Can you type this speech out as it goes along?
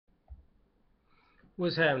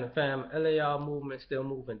What's happening, fam? L.A.R. movement still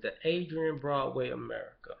moving. The Adrian Broadway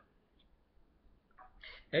America.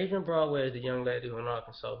 Adrian Broadway is the young lady in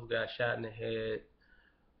Arkansas who got shot in the head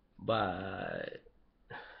by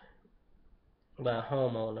a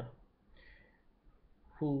homeowner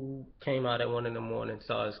who came out at 1 in the morning and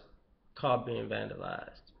saw his car being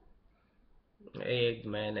vandalized, eggs,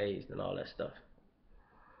 mayonnaise, and all that stuff.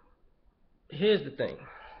 Here's the thing.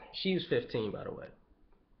 She was 15, by the way.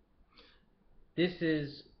 This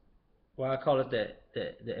is why I call it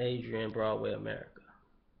the Adrian Broadway America.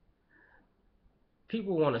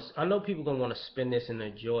 People want to. I know people gonna want to spin this into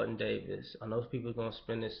Jordan Davis. I know people are gonna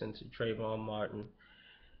spin this into Trayvon Martin.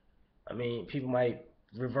 I mean, people might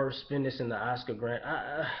reverse spin this into Oscar Grant.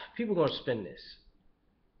 People gonna spin this.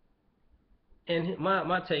 And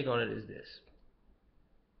my take on it is this: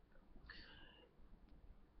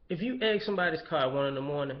 if you egg somebody's car at 1 in the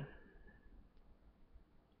morning,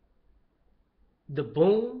 the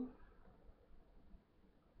boom.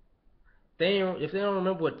 If they don't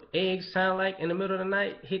remember what eggs sound like in the middle of the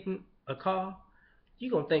night hitting a car, you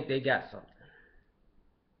gonna think they got something.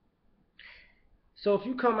 So if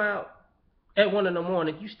you come out at 1 in the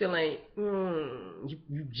morning, you still ain't.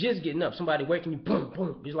 You just getting up. Somebody waking you, boom,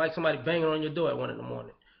 boom. It's like somebody banging on your door at 1 in the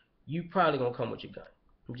morning. You probably gonna come with your gun.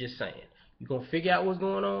 I'm just saying. You gonna figure out what's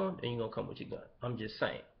going on, and you gonna come with your gun. I'm just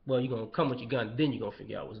saying. Well, you gonna come with your gun, then you gonna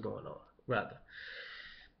figure out what's going on. Rather,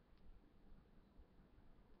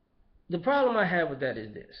 the problem I have with that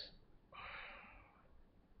is this: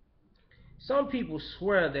 some people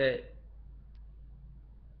swear that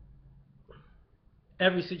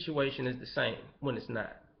every situation is the same when it's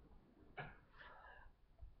not,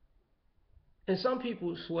 and some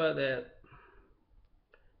people swear that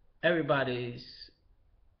everybody's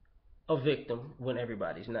a victim when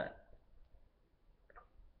everybody's not.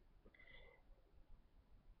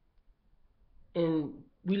 And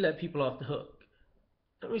we let people off the hook.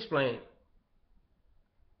 Let me explain.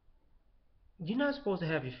 You're not supposed to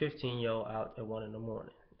have your 15-year-old out at 1 in the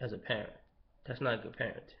morning as a parent. That's not good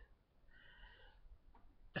parenting.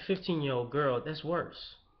 A 15-year-old girl, that's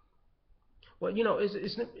worse. Well,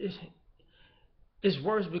 it's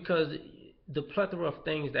worse because the plethora of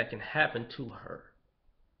things that can happen to her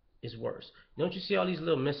is worse. Don't you see all these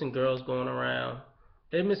little missing girls going around?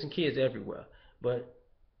 They're missing kids everywhere, but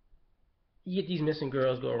you get these missing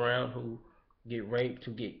girls go around who get raped,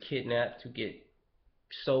 who get kidnapped, who get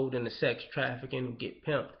sold into sex trafficking, who get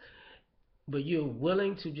pimped. But you're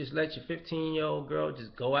willing to just let your 15-year-old girl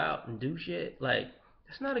just go out and do shit? Like,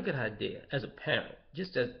 that's not a good idea as a parent.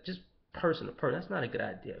 Just person to person, that's not a good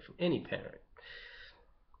idea from any parent.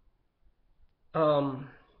 Um,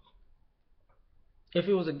 if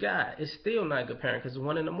it was a guy, it's still not a good parent because it's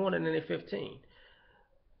 1 in the morning and they're 15.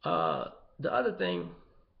 Uh, the other thing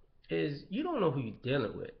is you don't know who you're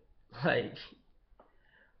dealing with. Like,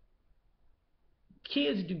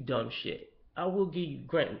 kids do dumb shit. I will give you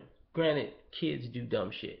granted, kids do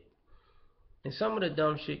dumb shit. And some of the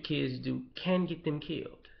dumb shit kids do can get them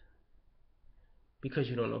killed because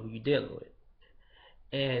you don't know who you're dealing with.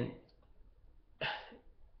 And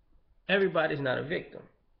everybody's not a victim.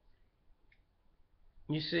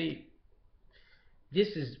 You see, this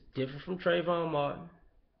is different from Trayvon Martin.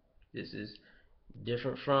 This is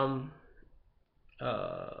different from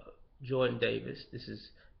uh, Jordan Davis. This is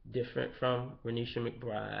different from Renisha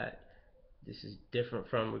McBride. This is different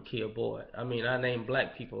from Rakia Boyd. I mean, I named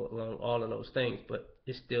black people along all of those things, but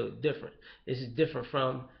it's still different. This is different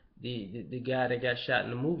from the guy that got shot in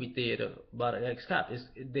the movie theater by the ex-cop.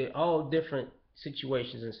 They're all different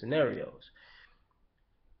situations and scenarios.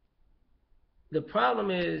 The problem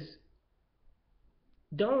is,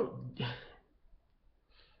 don't.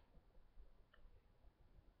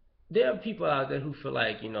 There are people out there who feel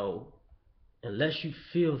like, unless you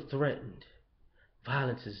feel threatened,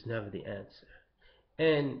 violence is never the answer.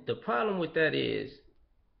 And the problem with that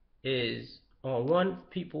is on one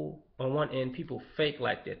end people fake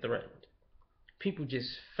like they're threatened. People just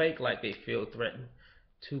fake like they feel threatened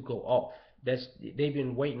to go off. They've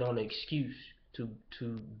been waiting on an excuse to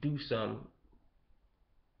do some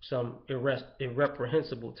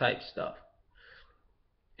irreprehensible type stuff.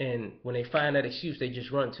 And when they find that excuse, they just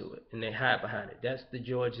run to it and they hide behind it. That's the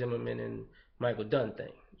George Zimmerman and Michael Dunn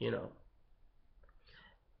thing.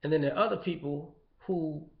 And then there are other people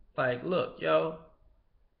who like, look, yo,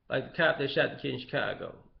 like the cop that shot the kid in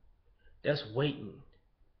Chicago. That's waiting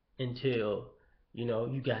until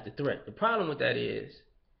you got the threat. The problem with that is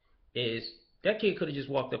that kid could have just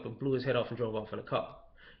walked up and blew his head off and drove off in a car.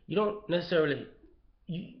 You don't necessarily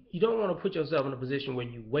you don't want to put yourself in a position where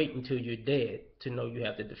you wait until you're dead to know you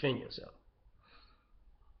have to defend yourself.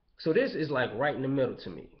 So this is like right in the middle to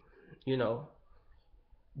me, you know.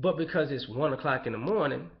 But because it's 1 o'clock in the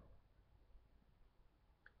morning,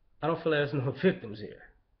 I don't feel there's no victims here.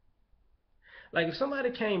 Like if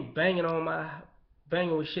somebody came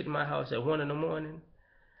banging with shit in my house at 1 in the morning,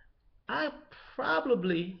 I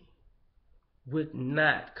probably would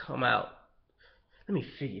not come out. Let me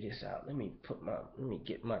figure this out. Let me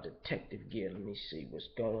get my detective gear. Let me see what's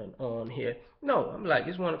going on here. No, I'm like,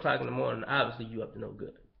 it's 1 o'clock in the morning. Obviously, you up to no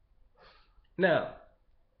good. Now,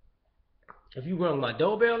 if you rung my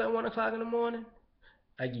doorbell at 1 o'clock in the morning,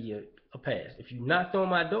 I give you a pass. If you knocked on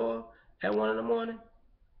my door at 1 in the morning,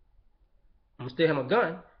 I'm gonna still have my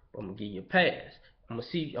gun, but I'm gonna give you a pass. I'm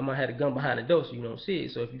gonna have the gun behind the door so you don't see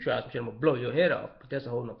it. So if you try some shit, I'm gonna blow your head off. But that's a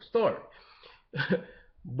whole nother story.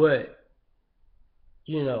 but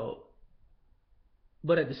you know,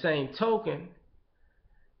 but at the same token,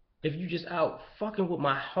 if you just out fucking with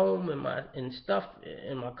my home and stuff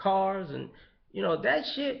and my cars and that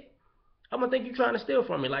shit, I'm gonna think you trying to steal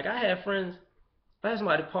from me. Like I had friends, I had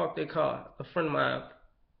somebody park their car. A friend of mine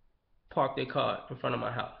parked their car in front of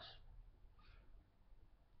my house,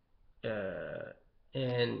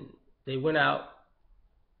 and they went out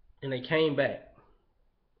and they came back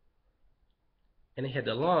and they had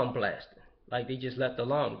the alarm blasting. Like they just let the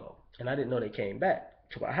alarm go, and I didn't know they came back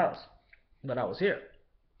to our house, but I was here.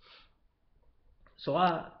 So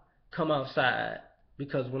I come outside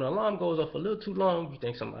because when the alarm goes off a little too long, you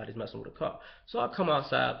think somebody's messing with a car. So I come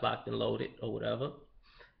outside, locked and loaded or whatever,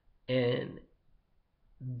 and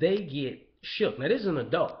they get shook. Now this is an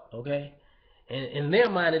adult, okay? And in their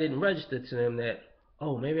mind, it didn't register to them that,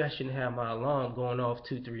 oh, maybe I shouldn't have my alarm going off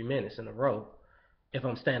 2-3 minutes in a row if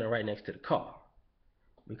I'm standing right next to the car,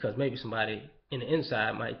 because maybe somebody in the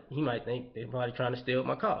inside might think they're probably trying to steal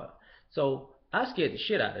my car. So I scared the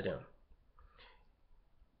shit out of them.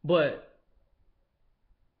 But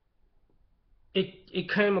it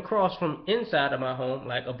came across from inside of my home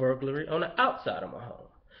like a burglary on the outside of my home.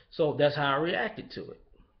 So that's how I reacted to it.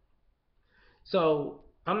 So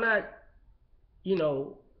I'm not, you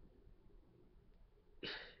know,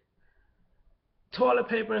 toilet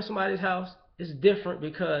paper in somebody's house is different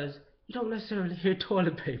because you don't necessarily hear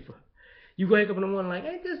toilet paper. You wake up in the morning like,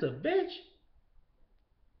 ain't this a bitch?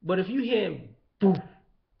 But if you hear boof,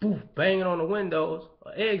 boof, banging on the windows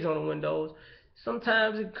or eggs on the windows,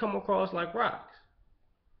 sometimes it come across like rocks.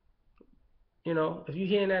 If you're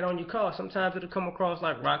hearing that on your car, sometimes it'll come across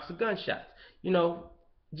like rocks or gunshots.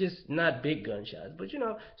 Just not big gunshots, but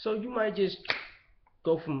so you might just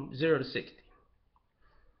go from 0 to 60.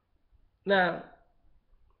 Now,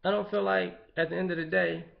 I don't feel like at the end of the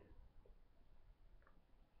day,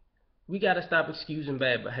 we got to stop excusing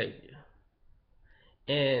bad behavior.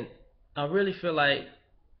 And I really feel like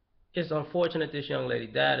it's unfortunate this young lady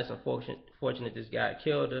died. It's unfortunate this guy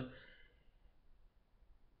killed her.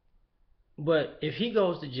 But if he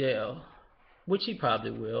goes to jail, which he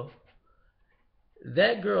probably will,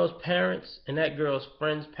 that girl's parents and that girl's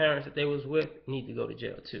friends' parents that they was with need to go to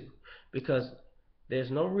jail too. Because there's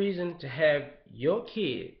no reason to have your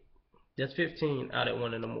kid that's 15 out at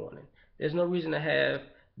 1 in the morning. There's no reason to have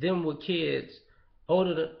them with kids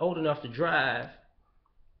old enough to drive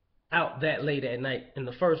out that late at night in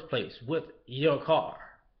the first place with your car.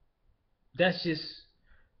 That's just,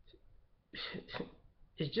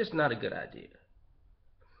 it's just not a good idea.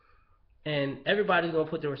 And everybody's gonna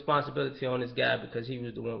put the responsibility on this guy because he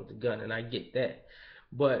was the one with the gun, and I get that.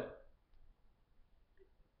 But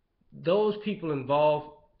those people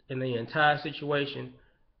involved in the entire situation,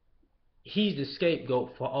 he's the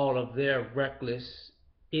scapegoat for all of their reckless,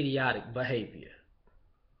 idiotic behavior.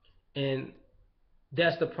 And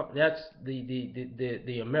that's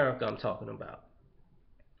the America I'm talking about.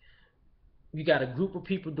 You got a group of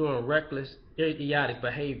people doing reckless, idiotic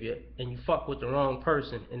behavior, and you fuck with the wrong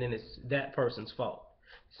person, and then it's that person's fault.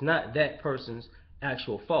 It's not that person's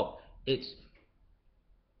actual fault. It's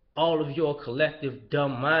all of your collective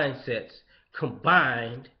dumb mindsets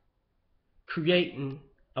combined creating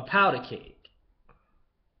a powder keg.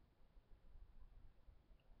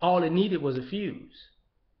 All it needed was a fuse.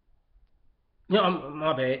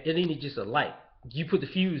 My bad. It needed just a light. You put the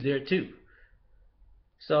fuse there too.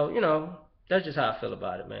 So, that's just how I feel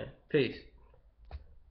about it, man. Peace.